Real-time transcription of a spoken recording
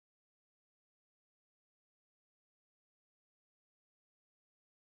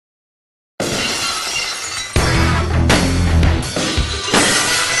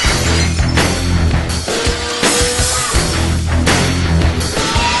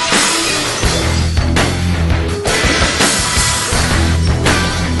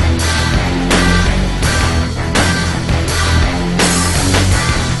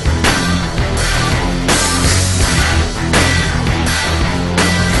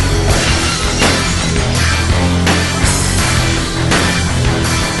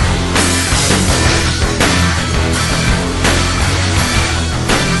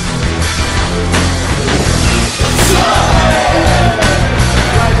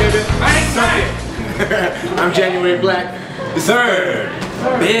I'm January Black, the third.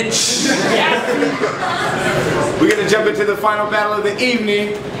 Bitch. We're gonna jump into the final battle of the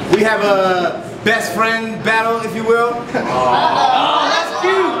evening. We have a best friend battle, if you will. Oh, that's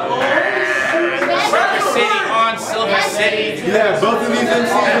cute. Silver City on Silver City. Yeah, both of these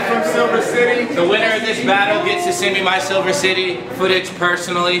MCs are from Silver City. The winner of this battle gets to send me my Silver City footage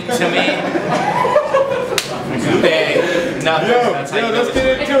personally to me. Hey, nothing. Yo, let's get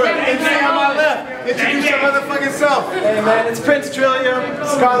into it. MC on my left. Introduce your motherfucking self. Hey man, it's Prince Trilliam,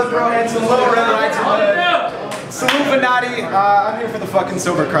 Scarlet Bro Handsome, Little Red Riding Hood. Saluvinati, I'm here for the fucking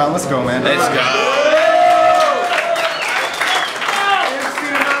Silver Crown. Let's go, man. Let's go. MC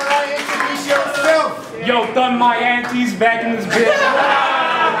on my right, introduce yourself. Yo, Thun Mantys back in this bitch.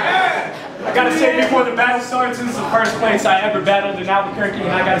 I gotta say before the battle starts, this is the first place I ever battled in Albuquerque,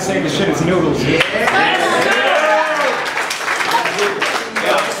 and I gotta say this shit is noodles.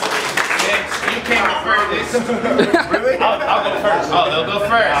 You can't refer this. Really? I'll go first. Oh, they'll go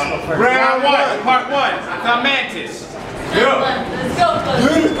first. Round one, part one. Thun Mantys. Let's go,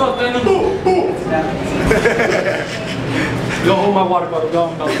 Thun. Go hold my water bottle, go.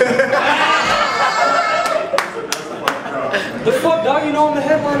 The fuck, dog? You know I'm the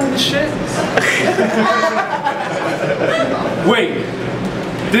headline of this shit. Wait,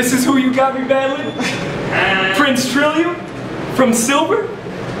 this is who you got me battling? Prince Trilliam from Silver?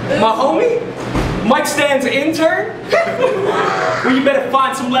 My homie? Mike Stan's intern? Well, you better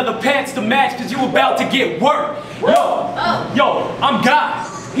find some leather pants to match, cause you about to get work. Yo, I'm God.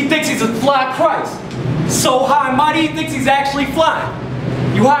 He thinks he's a fly Christ. So high and mighty, he thinks he's actually flying.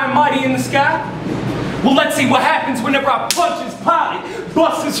 You high and mighty in the sky? Well, let's see what happens whenever I punch his pilot,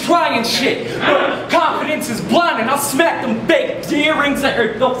 bust his trying shit. But confidence is blind and I'll smack them fake earrings that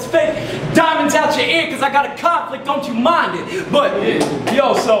hurt those fake diamonds out your ear cause I got a conflict, don't you mind it. But,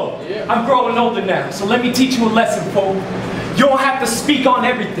 yo, so, I'm growing older now, so let me teach you a lesson, folks. You don't have to speak on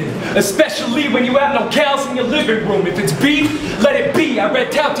everything, especially when you have no cows in your living room. If it's beef, let it be. I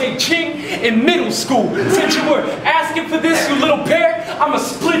read Tao Te Ching in middle school. Since you were asking for this, you little pair, I'ma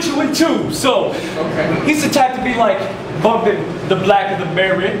split you in two. So, he's the type to be like bumping the black of the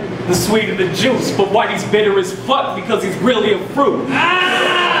berry, the sweet of the juice, but Whitey's bitter as fuck because he's really a fruit.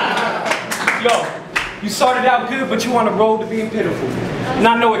 Yo, you started out good, but you on the road to being pitiful. And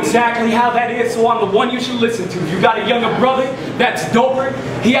I know exactly how that is, so I'm the one you should listen to. You got a younger brother that's doper,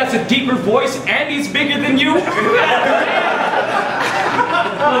 he has a deeper voice, and he's bigger than you.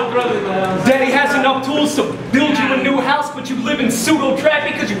 Daddy has enough tools to build you a new house, but you live in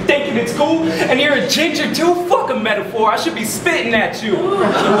pseudo-traffic because you're thinking it's cool, and you're a ginger too? Fuck a metaphor, I should be spitting at you.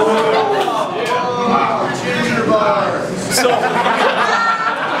 Ginger bar.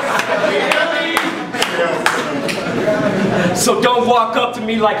 So don't walk up to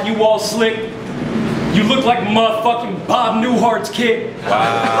me like you all slick. You look like motherfucking Bob Newhart's kid.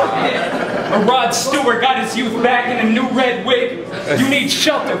 Wow. Rod Stewart got his youth back in a new red wig. You need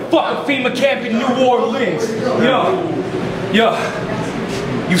shelter, fuck a FEMA camp in New Orleans. Yo,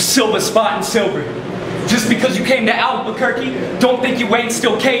 you silver spot in silver. Just because you came to Albuquerque, don't think you ain't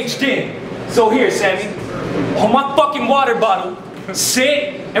still caged in. So here, Sammy, hold my fucking water bottle,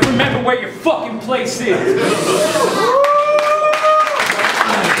 sit, and remember where your fucking place is.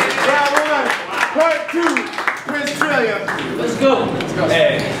 Part two, Prince Trilliam. Let's go.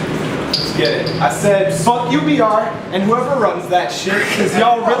 Hey, let's get it. I said, fuck UBR and whoever runs that shit, because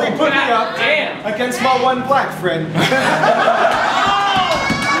y'all really put me up against my one black friend.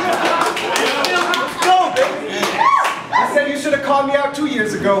 Go, baby. I said you should have called me out 2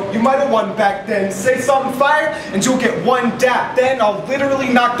 years ago. You might have won back then. Say something fire and you'll get one dap. Then I'll literally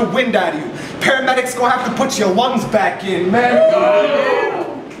knock the wind out of you. Paramedics gonna have to put your lungs back in, man.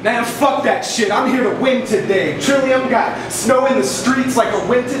 Man, fuck that shit. I'm here to win today. Trilliam got snow in the streets like a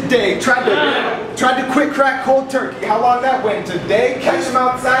winter day. Tried to quit crack cold turkey. How long that went today? Catch him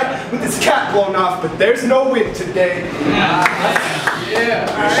outside with his cap blown off, but there's no wind today. Yeah.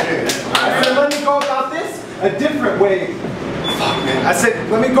 I said, let me go about this a different way. Fuck, man. I said,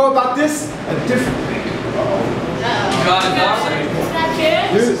 let me go about this a different way.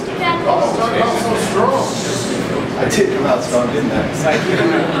 So strong. I did come out strong, didn't I?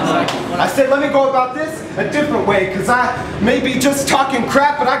 I said, let me go about this a different way, because I may be just talking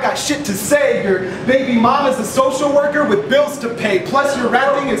crap, but I got shit to say. Your baby mama's a social worker with bills to pay, plus your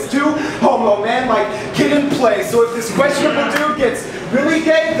rapping is too homo, man, like kid and play. So if this questionable dude gets really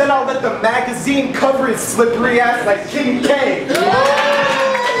gay, then I'll let the magazine cover his slippery ass like King K.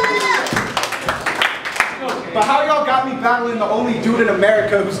 But how y'all got me battling the only dude in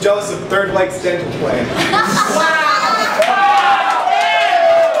America who's jealous of Thirdleg's dental plan?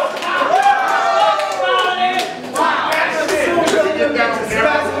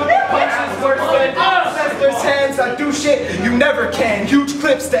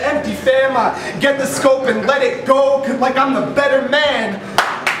 clips to empty, fam. I get the scope and let it go, like I'm the better man.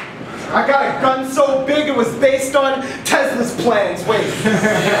 I got a gun so big it was based on Tesla's plans. Wait,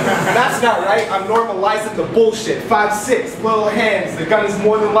 that's not right. I'm normalizing the bullshit. 5'6", little hands. The gun is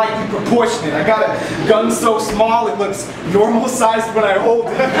more than likely proportionate. I got a gun so small it looks normal sized when I hold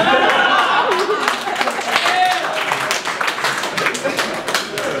it.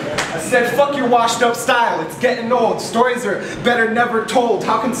 I said, fuck your washed up style, it's getting old. Stories are better never told.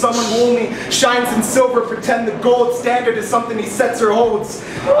 How can someone who only shines in silver pretend the gold standard is something he sets or holds?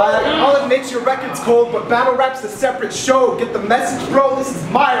 I'll admit your record's cold, but battle rap's a separate show. Get the message, bro? This is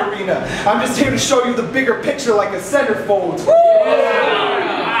my arena. I'm just here to show you the bigger picture like a centerfold.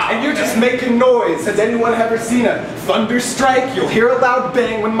 And you're just making noise. Has anyone ever seen a thunder strike? You'll hear a loud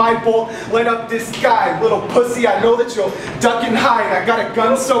bang when my bolt lit up this sky. Little pussy, I know that you'll duck and hide. I got a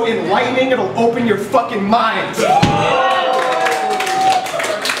gun so enlightening it'll open your fucking mind.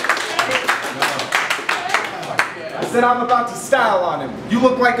 I said I'm about to style on him. You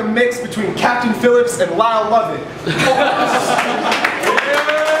look like a mix between Captain Phillips and Lyle Lovett.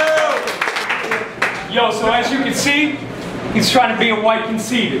 Yo, so as you can see, he's trying to be a white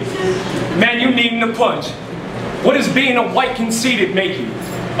conceited. Man, you needing a punch. What does being a white conceited make you?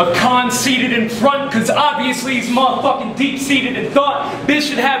 A conceited in front? Cause obviously he's motherfucking deep-seated in thought. Bitch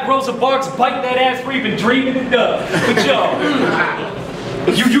should have Rosa Parks bite that ass for even dreaming it up. But yo,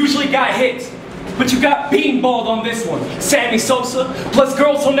 you usually got hits. But you got beanballed on this one. Sammy Sosa, plus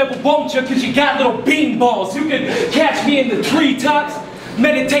girls will never want you cause you got little beanballs. You can catch me in the treetops.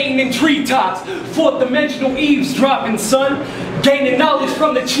 Meditating in treetops, fourth dimensional eavesdropping, son. Gaining knowledge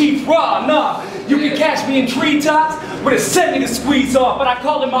from the chief raw. Nah, you can catch me in treetops with a semi to squeeze off, but I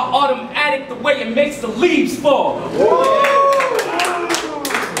call it my automatic the way it makes the leaves fall.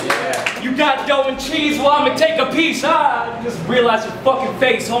 You got dough and cheese, well I'ma take a piece. Ah, just realize your fucking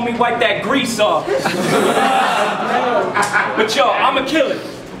face, homie, wipe that grease off. But yo, I'ma kill it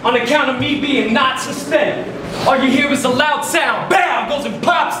on account of me being not suspended. All you hear is a loud sound, bam, goes and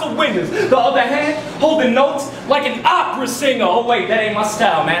pops the windows. The other hand, holding notes like an opera singer. Oh wait, that ain't my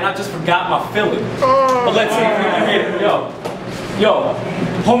style, man, I just forgot my filler. But let's see if we can get it, yo,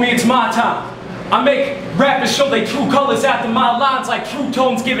 homie, it's my time. I make rappers show they true colors after my lines like True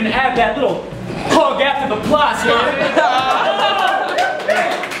Tones giving Ab that little hug after the plots line.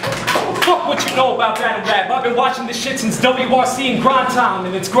 Fuck what you know about battle rap. I've been watching this shit since WRC and grind time,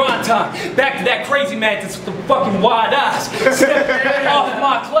 and it's grind time. Back to that crazy man with the fucking wide eyes. Step off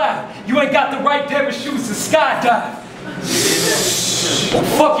my cloud. You ain't got the right pair of shoes to skydive.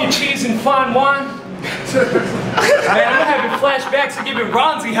 Fuck your cheese and fine wine. Man, I'm having flashbacks of giving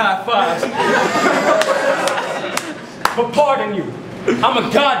Ronzi high fives. But pardon you, I'm a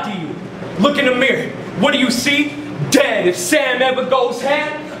god to you. Look in the mirror. What do you see? Dead. If Sam ever goes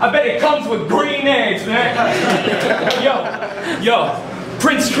ham, I bet it comes with green eggs, man. Yo,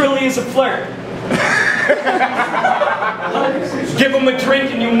 Prince Trilliam is a flirt. Give him a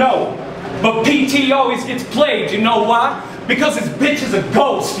drink and you know. But PT always gets played, you know why? Because his bitch is a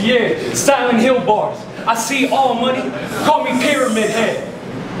ghost, yeah. Silent Hill bars. I see all money, call me Pyramid Head.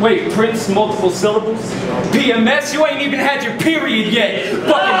 Wait, Prince, multiple syllables? PMS, you ain't even had your period yet.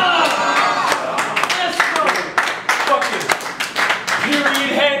 Fucking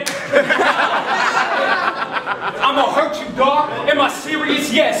period head. I'ma hurt you, dog. Am I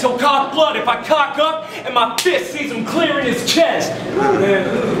serious? Yes, he'll cock blood if I cock up and my fist sees him clearing his chest.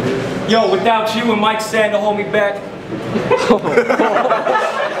 Yo, without you and Mike Stan to hold me back,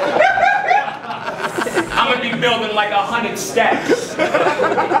 I'm gonna be building like 100 stacks.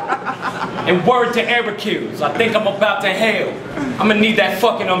 And word to air accused, I think I'm about to hail. I'm gonna need that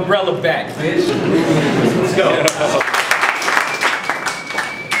fucking umbrella back, bitch. Let's go.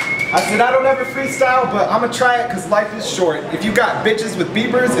 I said I don't ever freestyle, but I'm gonna try it because life is short. If you got bitches with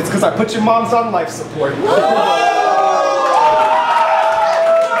Biebers, it's because I put your moms on life support.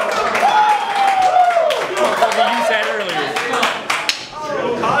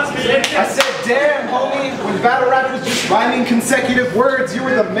 I said, damn, homie, when battle rap was just rhyming consecutive words, you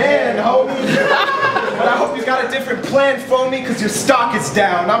were the man, homie. But I hope you got a different plan for me, because your stock is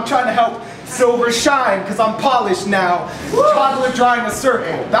down. I'm trying to help silver shine, because I'm polished now. Toddler drawing a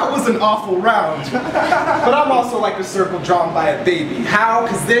circle. That was an awful round. But I'm also like a circle drawn by a baby. How?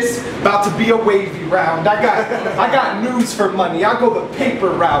 Because this about to be a wavy round. I got news for money. I go the paper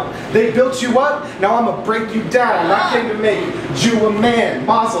route. They built you up, now I'm gonna break you down. I came to make Jew a man,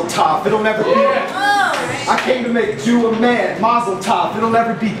 Mazel Tov. It'll never be. I came to make Jew a man, Mazel Tov. It'll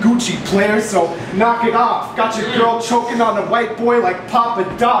never be Gucci, player, so knock it off. Got your girl choking on a white boy like Papa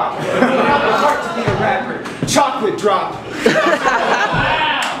Doc. Got the heart to be a rapper. Chocolate drop.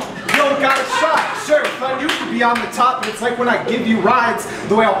 got a shot. Sure, Thun used to be on the top, but it's like when I give you rides,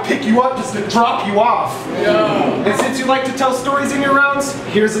 the way I'll pick you up just to drop you off. Yeah. And since you like to tell stories in your rounds,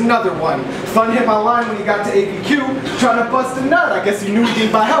 here's another one. Thun hit my line when he got to ABQ, trying to bust a nut. I guess he knew he'd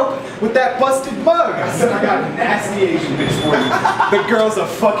need my help with that busted bug. I said, I got a nasty Asian bitch for you. The girl's a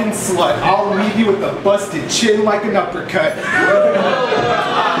fucking slut. I'll leave you with a busted chin like an uppercut.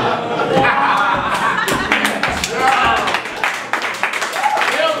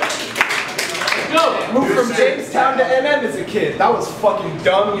 Moved from Jamestown to NM as a kid. That was fucking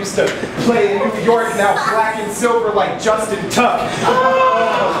dumb. Used to play in New York, now black and silver like Justin Tuck.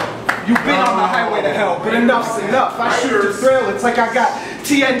 You've been on the highway to hell, but enough's enough. I shoot to thrill. It's like I got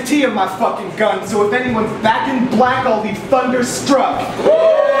TNT in my fucking gun. So if anyone's back in black, I'll leave thunderstruck.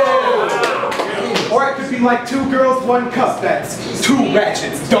 Or it could be like 2 girls, 1 cup. That's 2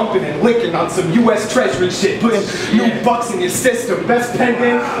 ratchets dumping and licking on some US Treasury shit, putting new bucks in your system. Best pen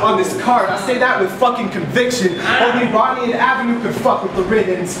in on this card. I say that with fucking conviction. Only Ronnie and Avenue could fuck with the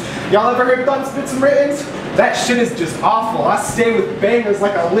writtens. Y'all ever heard Thun spit some writtens? That shit is just awful. I stay with bangers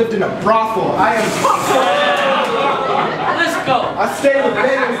like I lived in a brothel. I stay with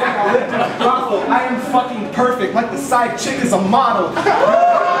bangers like I lived in a brothel. I am fucking perfect, like the side chick is a model.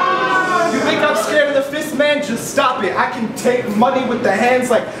 You think I'm scared of the fist, man? Just stop it. I can take money with the hands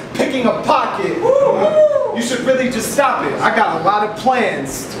like picking a pocket. You should really just stop it. I got a lot of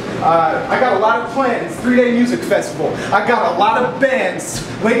plans. 3-day music festival. I got a lot of bands.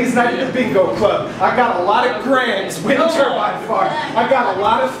 Ladies' night at the bingo club. I got a lot of grams. Wind turbine farm. I got a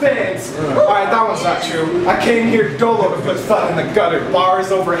lot of fans. Alright, that one's not true. I came here dolo to put Thun in the gutter.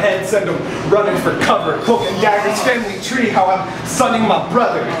 Bars overhead, send them running for cover. Cloak and daggers, family tree, how I'm sunning my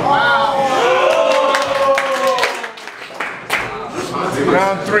brother. Wow.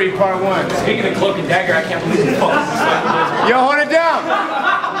 Round 3, part 1. Speaking of cloak and dagger, I can't believe you fucked. Yo, hold it down.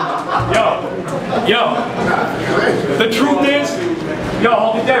 Yo. The truth is, yo,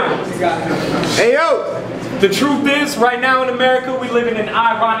 hold it down. Hey, yo. The truth is, right now in America, we live in an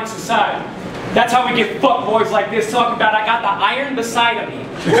ironic society. That's how we get fuckboys like this talking about I got the iron beside of me.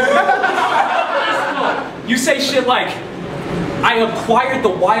 You say shit like, I acquired the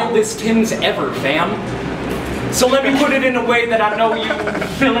wildest Timbs ever, fam. So let me put it in a way that I know you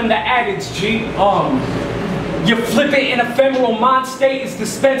fill in the adage, G. You flip it in ephemeral mind state is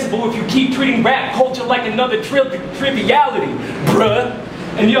dispensable if you keep treating rap culture like another triviality, bruh.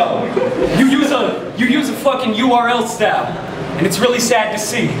 And yo, you use a fucking URL style, and it's really sad to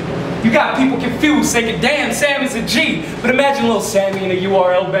see. You got people confused, thinking, damn, Sam is a G. But imagine little Sammy in a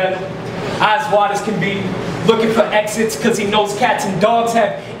URL battle, eyes wide as can be, looking for exits because he knows cats and dogs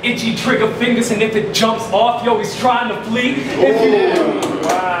have itchy trigger fingers, and if it jumps off, yo, he's trying to flee.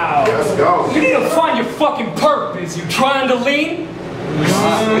 Wow. Let's go. You need to find your fucking purpose. You trying to lean?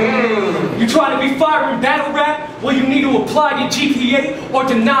 You trying to be fire in battle rap? Well, you need to apply your GPA or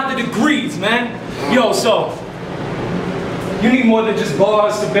deny the degrees, man. Yo, so, you need more than just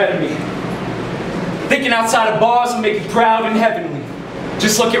bars to better me. Thinking outside of bars will make you proud and heavenly.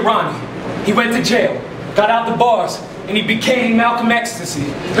 Just look at Ronnie. He went to jail, got out the bars, and he became Malcolm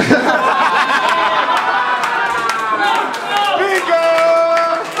Ecstasy.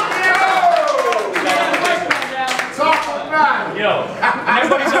 Yo,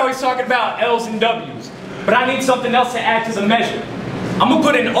 everybody's always talking about L's and W's, but I need something else to add to the measure. I'm gonna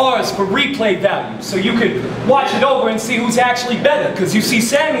put in R's for replay value, so you could watch it over and see who's actually better. Cause you see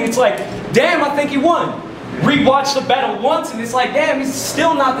Sammy, it's like, damn, I think he won. Rewatch the battle once, and it's like, damn, he's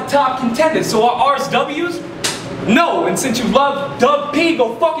still not the top contender. So are R's W's? No, and since you love Doug P,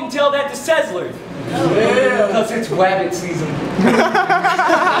 go fucking tell that to Sessler. Yeah. Cause it's rabbit season.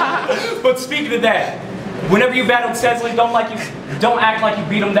 But speaking of that, whenever you battled Thirdleg, don't act like you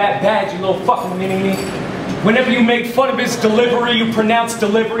beat him that bad, you little fucking mini-me. Whenever you make fun of his delivery, you pronounce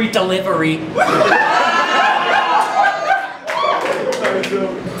delivery.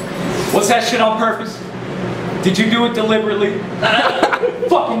 What's that shit on purpose? Did you do it deliberately?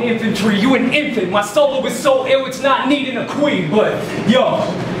 Fucking infantry, you an infant. My solo is so ill it's not needing a queen, but yo,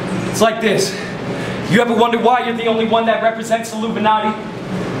 it's like this. You ever wonder why you're the only one that represents the Illuminati?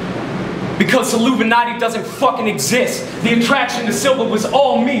 Because the Illuminati doesn't fucking exist. The attraction to silver was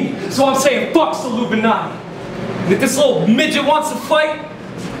all me. So I'm saying fuck the Illuminati. And if this little midget wants to fight,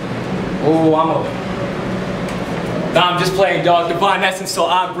 oh, I'm just playing, dog. Divine essence, so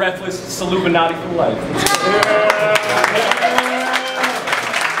I'm breathless. It's Illuminati for life.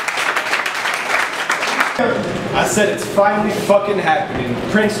 Yeah. I said it's finally fucking happening.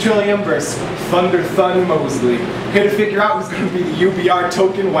 Prince Trilliam versus Thun Mosley. Here to figure out who's gonna be the UBR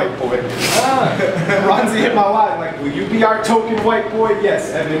token white boy. Ronzi hit my line like, will you be our token white boy?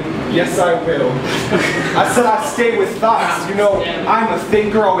 Yes, Evan. Yes, I will. I said I stay with thoughts. You know, I'm a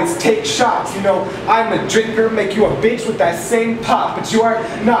thinker, always take shots. You know, I'm a drinker, make you a bitch with that same pop. But you are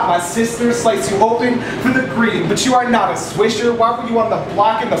not my sister, slice you open for the green. But you are not a swisher. Why were you on the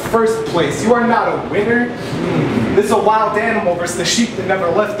block in the first place? You are not a winner. This is a wild animal versus the sheep that never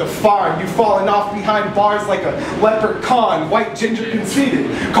left the farm. You falling off behind bars like a leprechaun. White ginger conceited.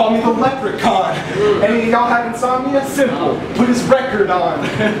 Call me the leprechaun. Any of y'all have insomnia? Simple. Put his record on.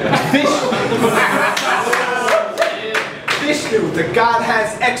 Vishnu, the god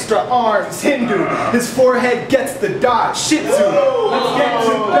has extra arms. Hindu, his forehead gets the dot. Shih Tzu, let's get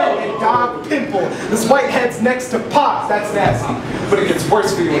to bed. And dog pimple, this white head's next to pop. That's nasty, but it gets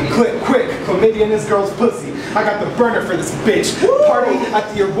worse for you and click quick. Chlamydia in this girl's pussy. I got the burner for this bitch. Party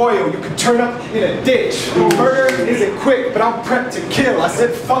at the Arroyo, you could turn up in a ditch. Murder isn't quick, but I'm prepped to kill. I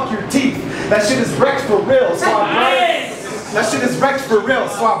said fuck your teeth. That shit is wrecked for real, so that shit is wrecked for real,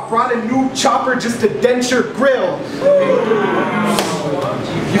 so I brought a new chopper just to dent your grill.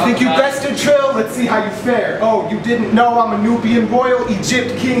 You think you bested Trill? Let's see how you fare. Oh, you didn't know I'm a Nubian royal,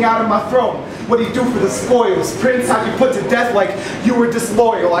 Egypt king out of my throne. What'd he do for the spoils? Prince, how you put to death like you were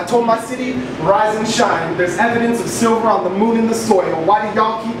disloyal. I told my city, rise and shine. There's evidence of silver on the moon and the soil. Why do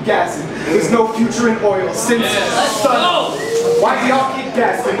y'all keep gassing? There's no future in oil since sun. Why do y'all keep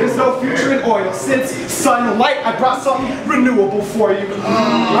gassing? There's no future in oil since sunlight. I brought something renewable for you.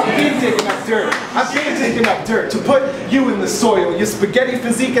 I've been digging up dirt. I've been digging up dirt to put you in the soil. Your spaghetti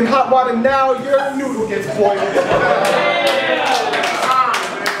physique and hot water now, your noodle gets boiled.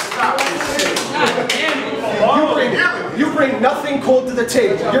 You bring nothing cold to the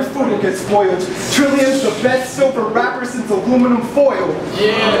table. Your food will get spoiled. Trilliam's the best silver rapper since aluminum foil.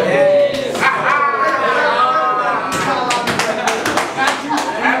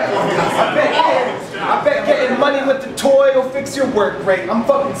 I bet getting money with the toy will fix your work rate. I'm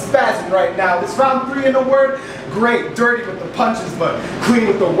fucking spazzing right now. This round 3 in a word, great. Dirty with the punches, but clean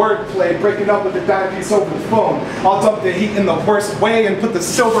with the wordplay. Breaking up with the diabetes over the phone. I'll dump the heat in the worst way and put the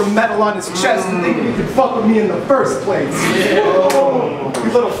silver medal on his chest and thinking he could fuck with me in the first place. Oh,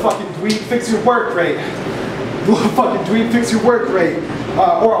 you little fucking dweeb, fix your work rate. You little fucking dweeb, fix your work rate.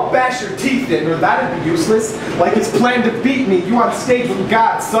 Or I'll bash your teeth in, or that'd be useless. Like it's planned to beat me. You on stage with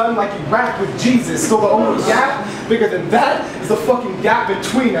God, son, like you rap with Jesus. So the only gap bigger than that is the fucking gap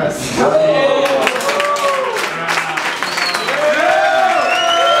between us.